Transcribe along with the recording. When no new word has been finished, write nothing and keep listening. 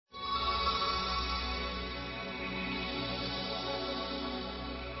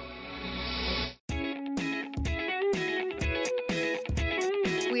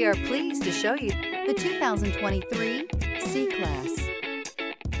We are pleased to show you the 2023 C-Class.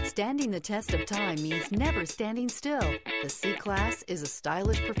 Standing the test of time means never standing still. The C-Class is a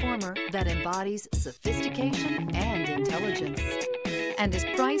stylish performer that embodies sophistication and intelligence and is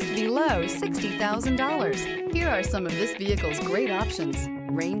priced below $60,000. Here are some of this vehicle's great options: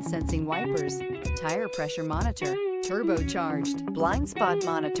 rain-sensing wipers, tire pressure monitor, turbocharged, blind spot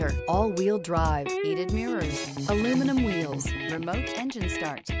monitor, all-wheel drive, heated mirrors, aluminum wheels, remote engine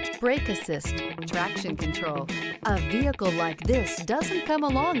start, brake assist, traction control. A vehicle like this doesn't come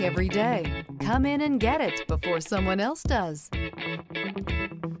along every day. Come in and get it before someone else does.